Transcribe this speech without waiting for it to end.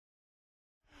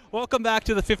Welcome back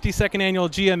to the 52nd Annual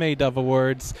GMA Dove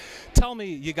Awards. Tell me,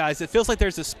 you guys, it feels like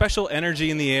there's a special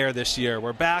energy in the air this year.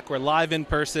 We're back, we're live in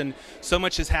person. So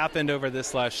much has happened over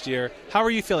this last year. How are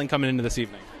you feeling coming into this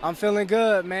evening? I'm feeling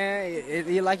good,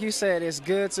 man. Like you said, it's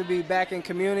good to be back in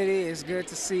community. It's good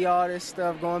to see all this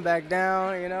stuff going back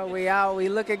down. You know, we out, we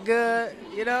looking good,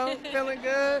 you know, feeling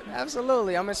good.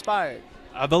 Absolutely, I'm inspired.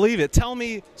 I believe it. Tell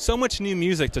me, so much new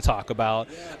music to talk about.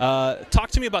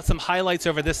 Talk to me about some highlights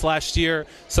over this last year,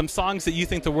 some songs that you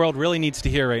think the world really needs to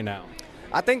hear right now.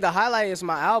 I think the highlight is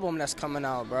my album that's coming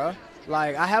out, bro.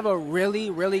 Like, I have a really,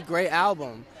 really great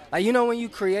album. Like, you know when you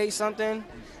create something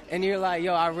and you're like,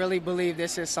 yo, I really believe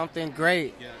this is something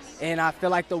great. Yes. And I feel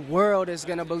like the world is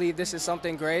going to believe this is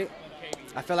something great.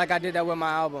 I feel like I did that with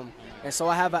my album. And so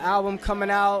I have an album coming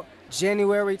out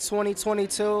January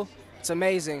 2022. It's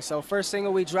amazing. So first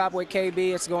single we dropped with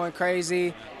KB, it's going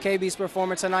crazy. KB's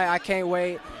performing tonight. I can't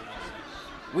wait.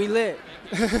 We lit.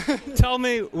 Tell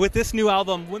me, with this new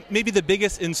album, maybe the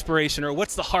biggest inspiration or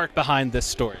what's the heart behind this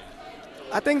story?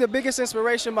 I think the biggest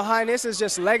inspiration behind this is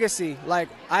just legacy. Like,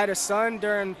 I had a son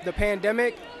during the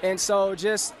pandemic, and so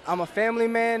just I'm a family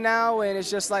man now, and it's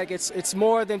just like it's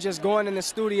more than just going in the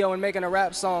studio and making a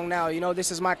rap song now. You know,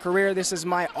 this is my career, this is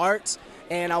my art,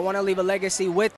 and I want to leave a legacy with